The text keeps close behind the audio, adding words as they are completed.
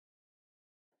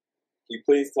you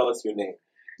please tell us your name?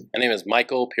 My name is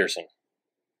Michael Pearson.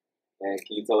 And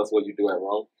can you tell us what you do at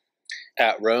Rome?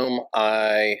 At Rome,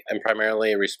 I am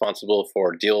primarily responsible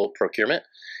for deal procurement.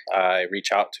 I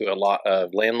reach out to a lot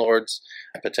of landlords,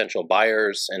 potential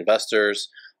buyers, investors,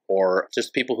 or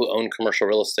just people who own commercial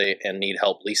real estate and need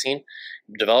help leasing.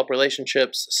 Develop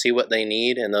relationships, see what they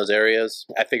need in those areas.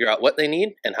 I figure out what they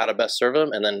need and how to best serve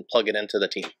them, and then plug it into the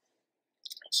team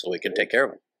so we can take care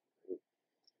of them.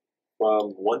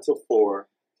 From 1 to 4,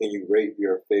 can you rate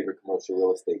your favorite commercial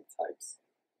real estate types?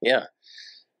 Yeah,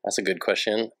 that's a good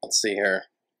question. Let's see here.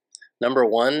 Number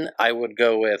 1, I would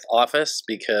go with office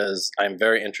because I'm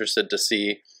very interested to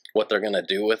see what they're going to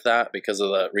do with that because of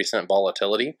the recent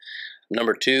volatility.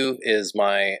 Number 2 is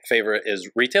my favorite is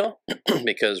retail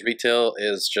because retail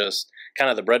is just kind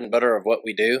of the bread and butter of what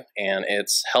we do, and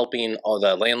it's helping all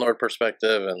the landlord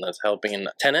perspective and that's helping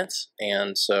tenants.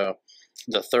 And so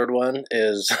the third one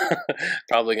is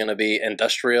probably going to be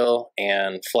industrial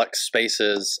and flex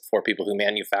spaces for people who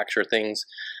manufacture things.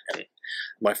 And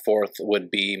my fourth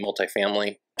would be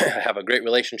multifamily. I have a great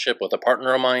relationship with a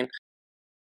partner of mine